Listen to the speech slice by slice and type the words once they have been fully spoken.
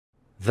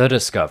The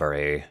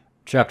Discovery.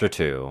 Chapter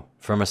 2.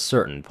 From a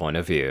Certain Point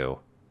of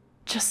View.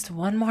 Just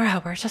one more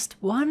hour, just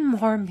one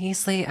more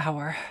measly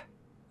hour.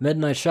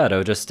 Midnight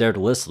Shadow just stared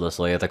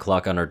listlessly at the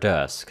clock on her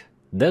desk.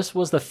 This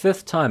was the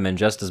 5th time in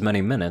just as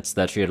many minutes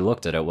that she had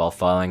looked at it while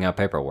filing out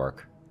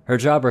paperwork. Her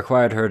job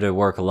required her to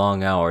work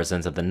long hours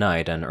into the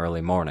night and early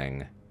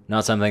morning.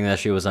 Not something that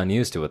she was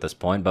unused to at this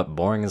point, but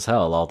boring as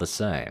hell all the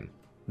same.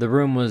 The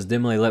room was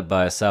dimly lit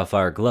by a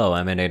sapphire glow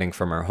emanating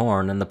from her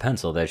horn and the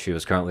pencil that she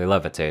was currently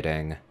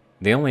levitating.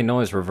 The only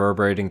noise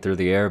reverberating through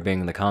the air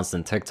being the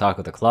constant tick-tock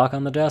of the clock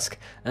on the desk,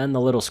 and the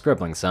little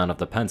scribbling sound of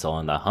the pencil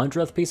on the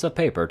 100th piece of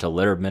paper to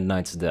litter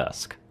Midnight's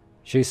desk.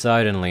 She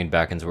sighed and leaned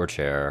back into her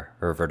chair,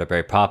 her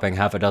vertebrae popping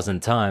half a dozen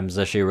times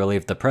as she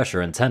relieved the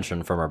pressure and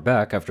tension from her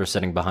back after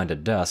sitting behind a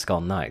desk all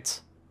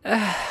night.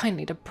 I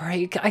need a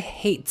break. I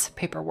hate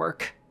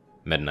paperwork.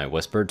 Midnight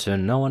whispered to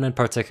no one in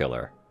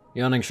particular.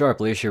 Yawning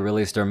sharply, she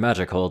released her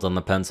magic hold on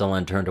the pencil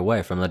and turned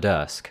away from the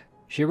desk.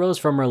 She rose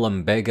from her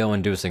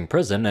lumbago-inducing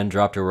prison and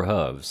dropped to her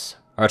hooves.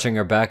 Arching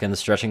her back and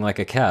stretching like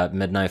a cat,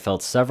 Midnight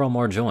felt several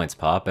more joints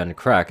pop and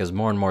crack as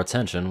more and more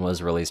tension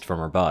was released from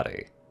her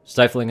body.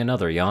 Stifling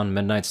another yawn,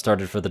 Midnight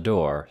started for the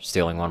door,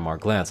 stealing one more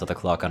glance at the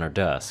clock on her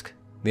desk.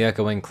 The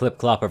echoing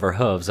clip-clop of her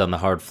hooves on the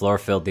hard floor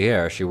filled the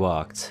air as she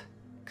walked.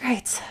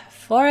 Great,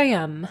 4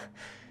 a.m.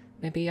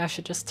 Maybe I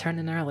should just turn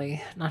in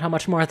early. Not how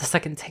much more this I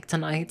can take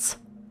tonight.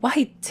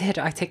 Why did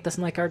I take this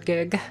night guard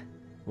gig?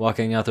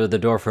 Walking out through the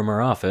door from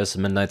her office,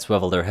 Midnight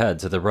swiveled her head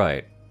to the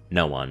right.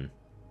 No one.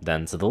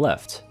 Then to the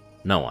left.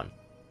 No one.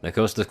 The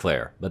coast is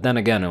clear, but then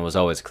again it was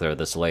always clear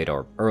this late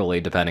or early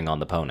depending on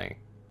the pony.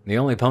 The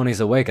only ponies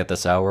awake at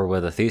this hour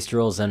were the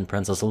Thestrals and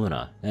Princess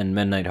Luna, and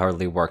Midnight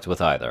hardly worked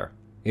with either.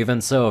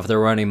 Even so, if there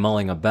were any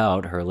mulling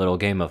about, her little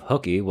game of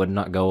hooky would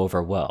not go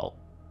over well.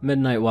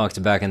 Midnight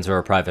walked back into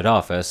her private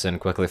office and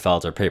quickly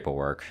filed her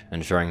paperwork,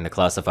 ensuring the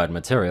classified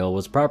material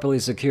was properly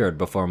secured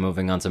before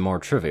moving on to more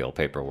trivial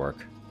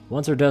paperwork.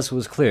 Once her desk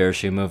was clear,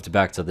 she moved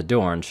back to the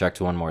door and checked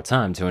one more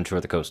time to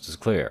ensure the coast was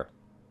clear.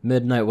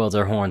 Midnight willed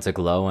her horn to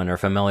glow, and her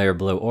familiar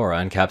blue aura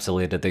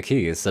encapsulated the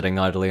keys sitting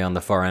idly on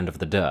the far end of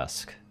the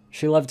desk.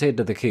 She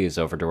levitated the keys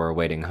over to her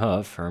waiting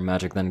hoof, her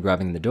magic then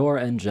grabbing the door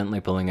and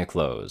gently pulling it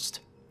closed.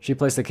 She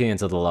placed the key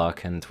into the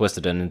lock and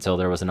twisted it until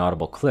there was an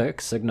audible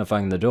click,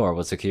 signifying the door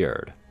was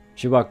secured.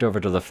 She walked over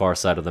to the far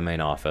side of the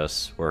main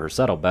office, where her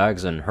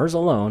saddlebags and hers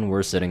alone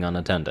were sitting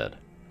unattended.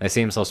 They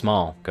seemed so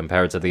small,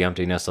 compared to the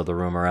emptiness of the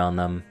room around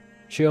them.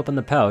 She opened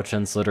the pouch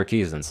and slid her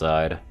keys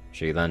inside.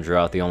 She then drew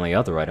out the only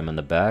other item in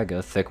the bag,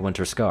 a thick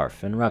winter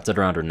scarf, and wrapped it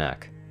around her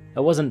neck. It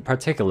wasn't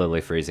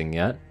particularly freezing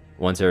yet.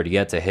 Winter had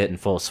yet to hit in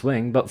full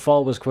swing, but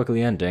fall was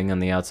quickly ending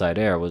and the outside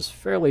air was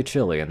fairly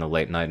chilly in the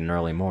late night and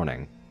early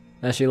morning.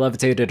 As she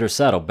levitated her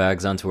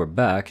saddlebags onto her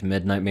back,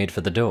 Midnight made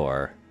for the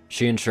door.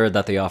 She ensured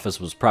that the office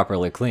was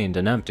properly cleaned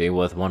and empty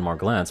with one more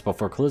glance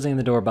before closing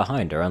the door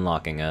behind her and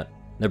locking it.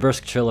 The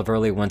brisk chill of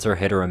early winter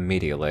hit her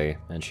immediately,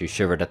 and she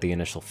shivered at the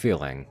initial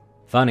feeling.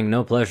 Finding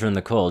no pleasure in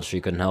the cold, she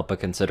couldn't help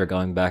but consider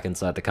going back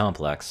inside the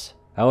complex.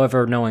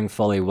 However, knowing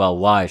fully well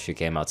why she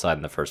came outside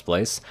in the first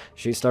place,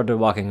 she started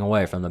walking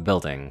away from the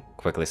building,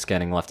 quickly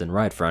scanning left and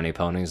right for any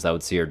ponies that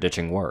would see her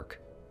ditching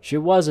work. She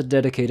was a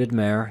dedicated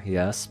mare,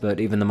 yes, but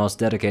even the most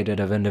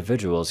dedicated of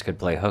individuals could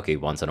play hooky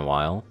once in a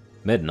while.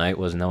 Midnight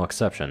was no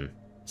exception.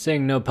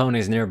 Seeing no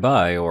ponies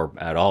nearby, or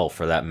at all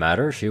for that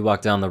matter, she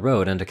walked down the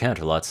road into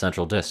Canterlot's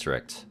central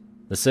district.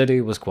 The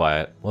city was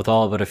quiet, with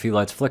all but a few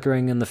lights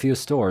flickering and the few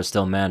stores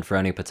still manned for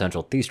any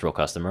potential Thestral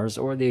customers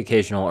or the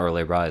occasional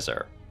early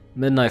riser.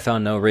 Midnight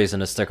found no reason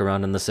to stick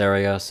around in this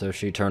area, so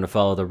she turned to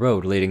follow the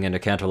road leading into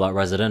Canterlot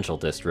Residential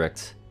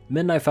District.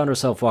 Midnight found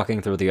herself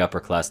walking through the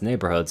upper-class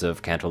neighborhoods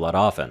of Canterlot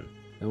often.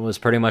 It was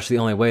pretty much the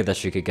only way that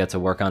she could get to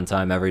work on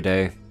time every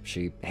day.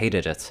 She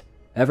hated it.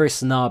 Every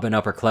snob and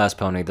upper-class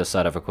pony this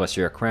side of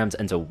Equestria crammed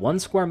into 1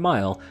 square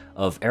mile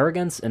of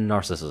arrogance and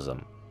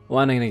narcissism.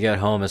 Wanting to get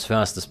home as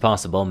fast as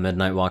possible,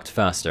 Midnight walked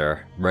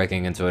faster,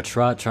 breaking into a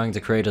trot trying to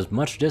create as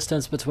much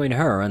distance between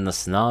her and the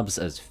snobs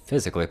as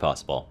physically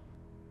possible.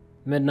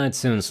 Midnight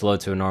soon slowed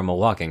to a normal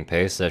walking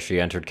pace as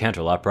she entered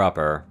Canterlot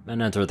proper,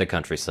 and entered the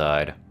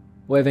countryside.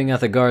 Waving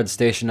at the guard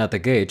stationed at the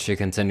gate, she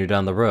continued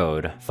down the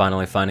road,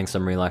 finally finding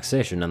some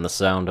relaxation in the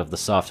sound of the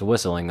soft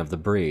whistling of the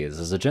breeze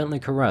as it gently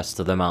caressed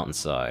the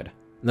mountainside.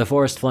 The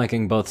forest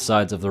flanking both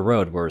sides of the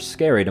road were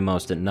scary to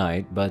most at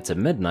night, but at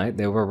midnight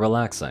they were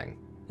relaxing.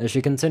 As she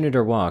continued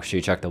her walk,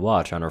 she checked the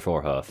watch on her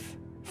forehoof.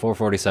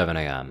 4:47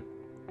 a.m.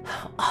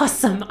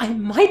 Awesome! I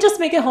might just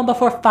make it home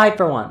before 5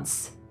 for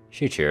once!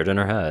 She cheered in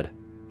her head.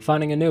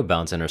 Finding a new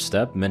bounce in her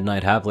step,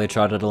 Midnight happily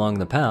trotted along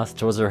the path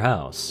towards her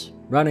house.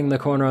 Rounding the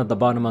corner at the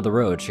bottom of the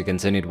road, she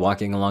continued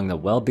walking along the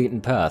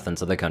well-beaten path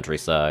into the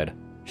countryside.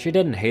 She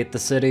didn't hate the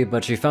city,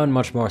 but she found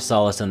much more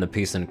solace in the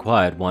peace and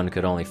quiet one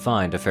could only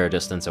find a fair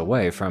distance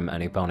away from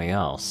any pony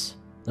else.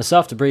 The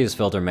soft breeze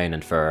filled her mane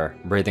and fur,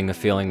 breathing a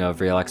feeling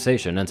of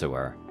relaxation into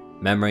her.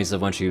 Memories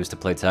of when she used to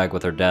play tag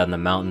with her dad in the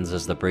mountains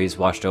as the breeze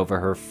washed over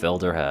her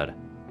filled her head.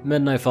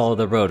 Midnight followed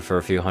the road for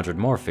a few hundred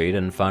more feet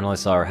and finally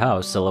saw her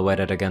house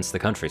silhouetted against the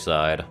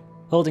countryside.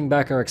 Holding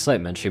back her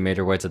excitement, she made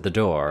her way to the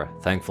door,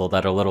 thankful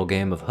that her little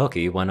game of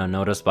hooky went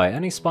unnoticed by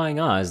any spying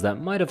eyes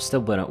that might have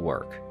still been at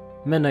work.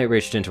 Midnight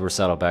reached into her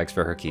saddlebags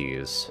for her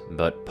keys,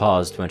 but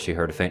paused when she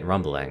heard a faint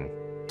rumbling.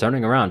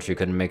 Turning around, she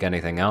couldn't make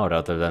anything out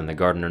other than the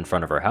garden in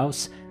front of her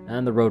house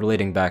and the road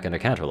leading back into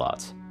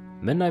Canterlot.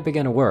 Midnight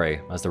began to worry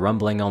as the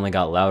rumbling only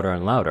got louder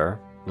and louder.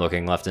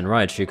 Looking left and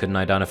right, she couldn't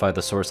identify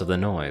the source of the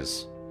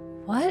noise.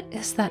 What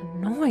is that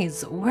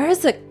noise? Where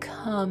is it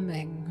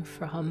coming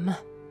from?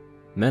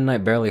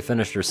 Midnight barely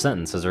finished her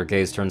sentence as her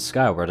gaze turned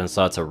skyward and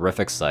saw a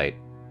terrific sight.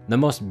 The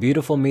most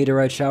beautiful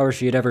meteorite shower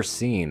she had ever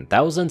seen.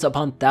 Thousands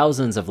upon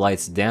thousands of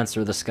lights danced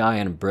through the sky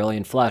and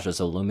brilliant flashes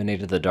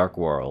illuminated the dark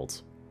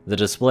world. The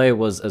display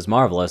was as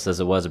marvelous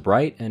as it was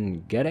bright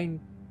and getting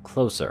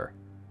closer.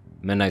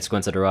 Midnight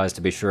squinted her eyes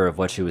to be sure of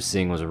what she was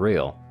seeing was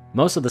real.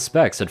 Most of the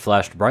specks had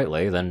flashed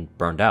brightly, then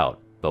burned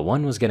out, but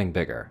one was getting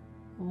bigger.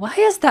 Why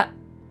is that?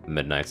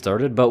 Midnight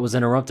started, but was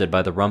interrupted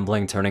by the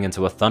rumbling turning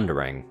into a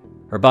thundering.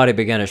 Her body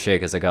began to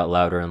shake as it got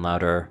louder and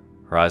louder.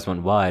 Her eyes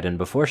went wide, and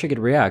before she could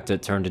react,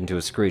 it turned into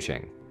a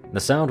screeching.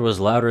 The sound was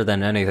louder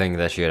than anything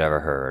that she had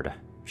ever heard.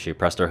 She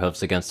pressed her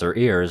hoofs against her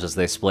ears as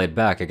they splayed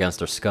back against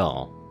her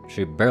skull.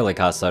 She barely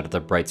caught sight of the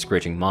bright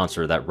screeching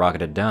monster that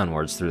rocketed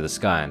downwards through the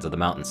sky into the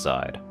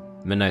mountainside.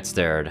 Midnight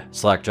stared,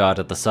 slack-jawed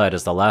at the sight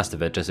as the last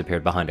of it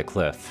disappeared behind a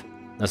cliff.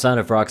 The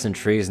sound of rocks and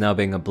trees now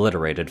being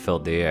obliterated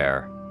filled the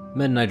air.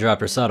 Midnight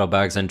dropped her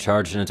saddlebags and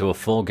charged into a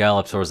full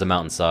gallop towards the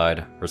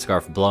mountainside, her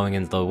scarf blowing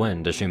into the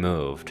wind as she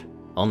moved.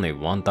 Only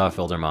one thought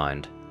filled her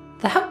mind.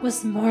 That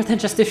was more than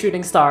just a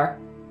shooting star.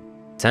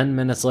 10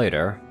 minutes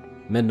later,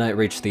 Midnight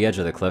reached the edge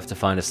of the cliff to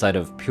find a sight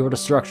of pure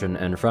destruction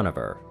in front of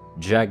her.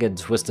 Jagged,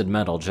 twisted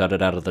metal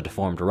jutted out of the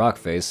deformed rock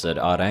face at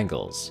odd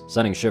angles,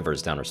 sending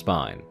shivers down her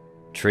spine.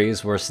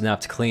 Trees were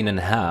snapped clean in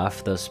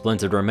half, the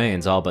splintered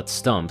remains all but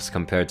stumps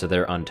compared to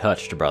their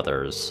untouched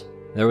brothers.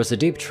 There was a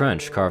deep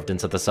trench carved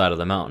into the side of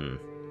the mountain.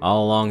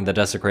 All along the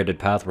desecrated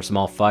path were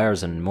small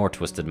fires and more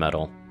twisted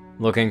metal.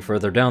 Looking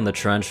further down the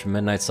trench,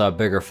 Midnight saw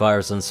bigger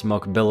fires and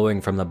smoke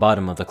billowing from the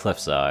bottom of the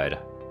cliffside.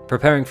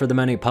 Preparing for the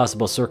many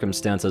possible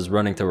circumstances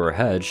running through her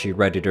head, she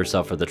readied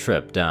herself for the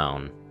trip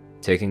down.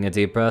 Taking a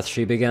deep breath,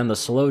 she began the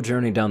slow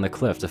journey down the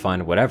cliff to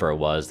find whatever it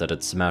was that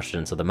had smashed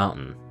into the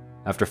mountain.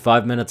 After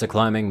 5 minutes of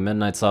climbing,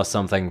 Midnight saw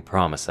something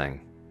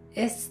promising.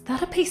 Is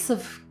that a piece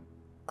of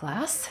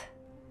glass?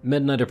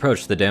 Midnight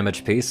approached the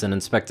damaged piece and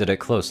inspected it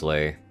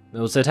closely. It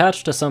was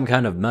attached to some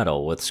kind of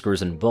metal, with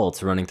screws and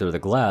bolts running through the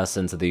glass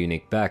into the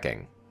unique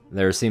backing.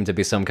 There seemed to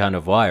be some kind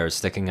of wires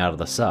sticking out of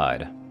the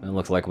side. It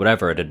looked like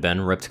whatever it had been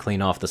ripped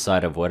clean off the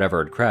side of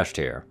whatever had crashed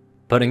here.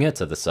 Putting it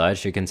to the side,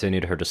 she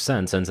continued her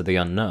descent into the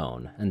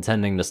unknown,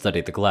 intending to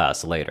study the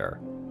glass later.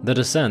 The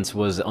descent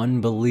was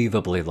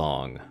unbelievably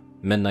long.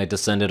 Midnight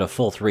descended a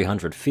full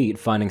 300 feet,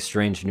 finding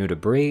strange new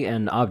debris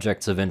and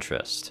objects of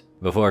interest,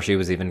 before she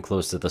was even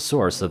close to the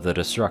source of the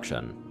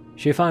destruction.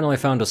 She finally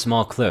found a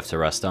small cliff to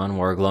rest on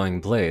where a glowing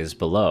blaze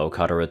below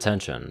caught her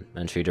attention,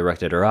 and she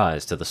directed her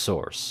eyes to the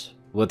source.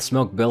 With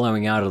smoke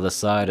billowing out of the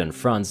side and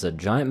fronts, a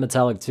giant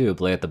metallic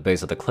tube lay at the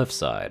base of the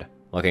cliffside,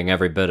 looking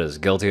every bit as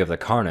guilty of the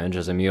carnage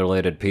as a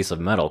mutilated piece of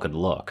metal could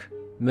look.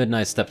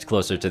 Midnight stepped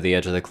closer to the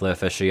edge of the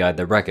cliff as she eyed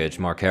the wreckage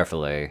more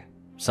carefully.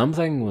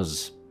 Something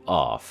was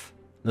off.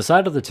 The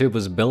side of the tube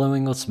was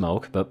billowing with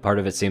smoke, but part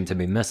of it seemed to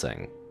be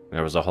missing.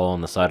 There was a hole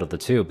in the side of the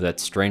tube that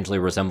strangely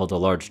resembled a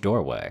large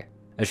doorway.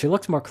 As she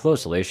looked more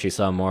closely, she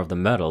saw more of the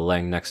metal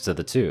laying next to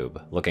the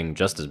tube, looking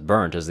just as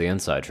burnt as the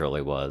inside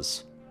truly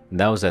was.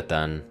 That was it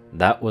then.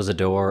 That was a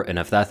door, and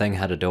if that thing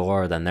had a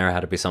door, then there had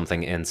to be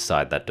something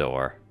inside that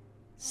door.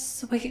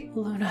 Sweet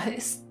Luna,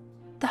 is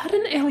that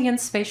an alien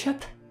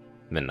spaceship?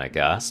 Midnight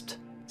gasped.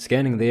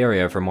 Scanning the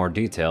area for more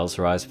details,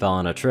 her eyes fell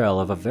on a trail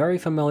of a very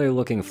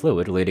familiar-looking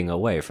fluid leading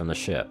away from the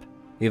ship.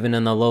 Even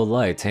in the low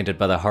light, tainted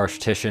by the harsh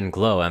Titian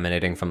glow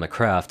emanating from the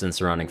craft and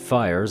surrounding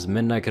fires,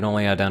 Midnight could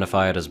only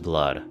identify it as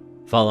blood.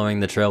 Following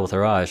the trail with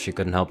her eyes, she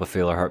couldn't help but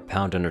feel her heart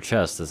pound in her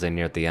chest as they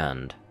neared the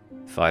end.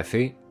 5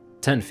 feet?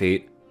 10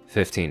 feet?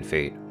 15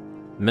 feet.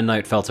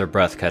 Midnight felt her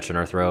breath catch in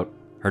her throat.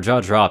 Her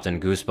jaw dropped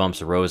and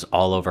goosebumps rose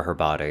all over her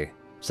body.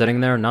 Sitting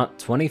there not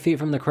 20 feet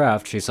from the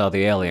craft, she saw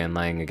the alien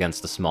laying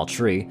against a small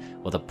tree,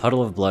 with a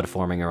puddle of blood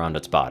forming around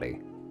its body.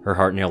 Her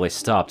heart nearly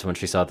stopped when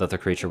she saw that the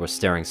creature was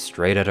staring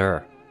straight at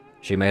her.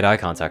 She made eye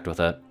contact with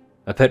it.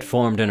 A pit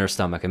formed in her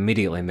stomach,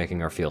 immediately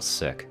making her feel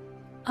sick.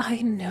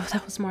 I knew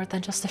that was more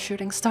than just a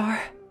shooting star,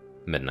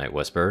 Midnight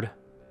whispered.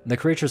 The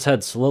creature's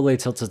head slowly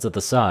tilted to the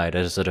side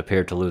as it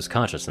appeared to lose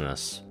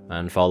consciousness,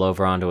 and fall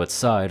over onto its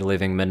side,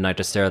 leaving Midnight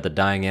to stare at the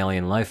dying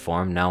alien life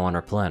form now on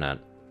her planet.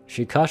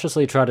 She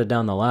cautiously trotted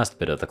down the last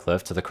bit of the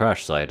cliff to the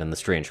crash site and the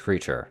strange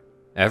creature.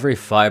 Every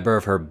fiber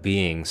of her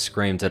being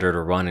screamed at her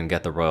to run and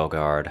get the Royal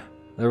Guard.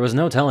 There was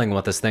no telling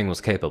what this thing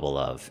was capable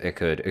of. It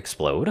could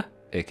explode,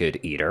 it could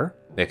eat her,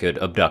 it could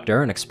abduct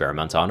her and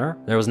experiment on her.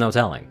 There was no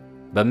telling.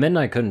 But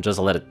Midnight couldn't just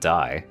let it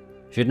die.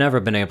 She'd never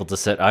been able to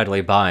sit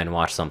idly by and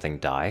watch something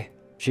die.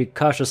 She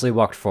cautiously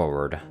walked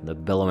forward, the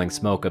billowing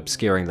smoke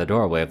obscuring the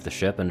doorway of the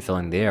ship and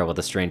filling the air with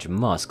a strange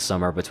musk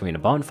somewhere between a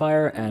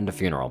bonfire and a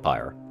funeral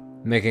pyre.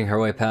 Making her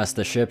way past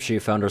the ship, she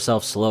found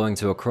herself slowing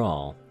to a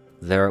crawl.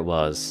 There it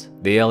was,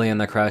 the alien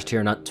that crashed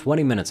here not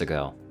 20 minutes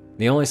ago.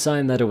 The only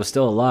sign that it was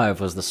still alive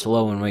was the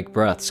slow and weak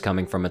breaths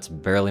coming from its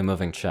barely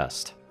moving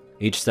chest.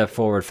 Each step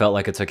forward felt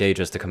like it took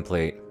ages to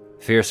complete.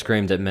 Fear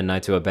screamed at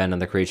midnight to abandon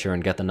the creature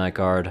and get the night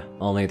guard,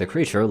 only the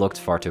creature looked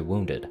far too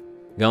wounded.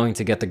 Going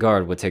to get the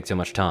guard would take too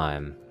much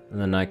time.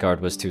 The night guard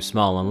was too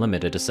small and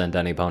limited to send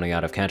any pony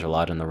out of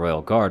Canterlot, and the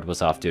royal guard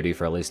was off duty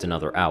for at least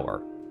another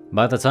hour.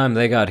 By the time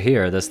they got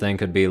here, this thing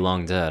could be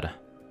long dead.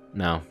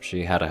 No,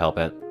 she had to help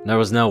it. There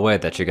was no way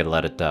that she could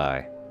let it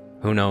die.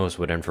 Who knows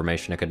what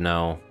information it could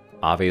know.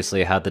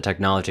 Obviously it had the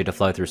technology to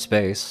fly through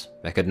space.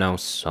 It could know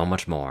so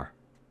much more.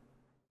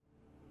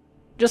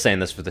 Just saying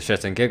this for the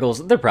shits and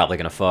giggles, they're probably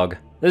gonna fug.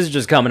 This is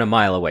just coming a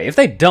mile away. If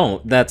they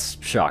don't, that's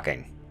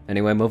shocking.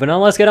 Anyway, moving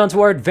on, let's get on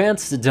to our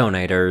advanced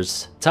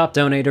donators. Top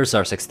donators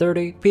are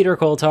 630, Peter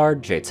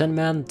Coulthard, Jade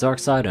Tinman,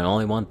 Darkside, and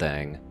Only One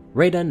Thing.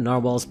 Rayden,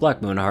 Narwhals,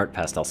 Blackmoonheart,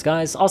 Pastel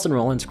Skies, Austin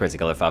Rollins, Crazy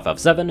Killer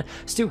 557,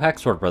 Stu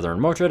Hex, Sword Brother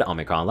and Mordred,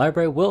 Omicron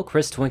Library, Will,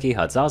 Chris, Twinkie,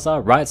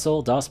 Hudzaza, Riot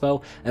Soul,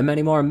 Dospo, and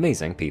many more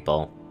amazing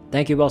people.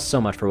 Thank you all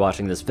so much for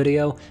watching this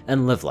video,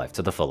 and live life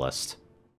to the fullest.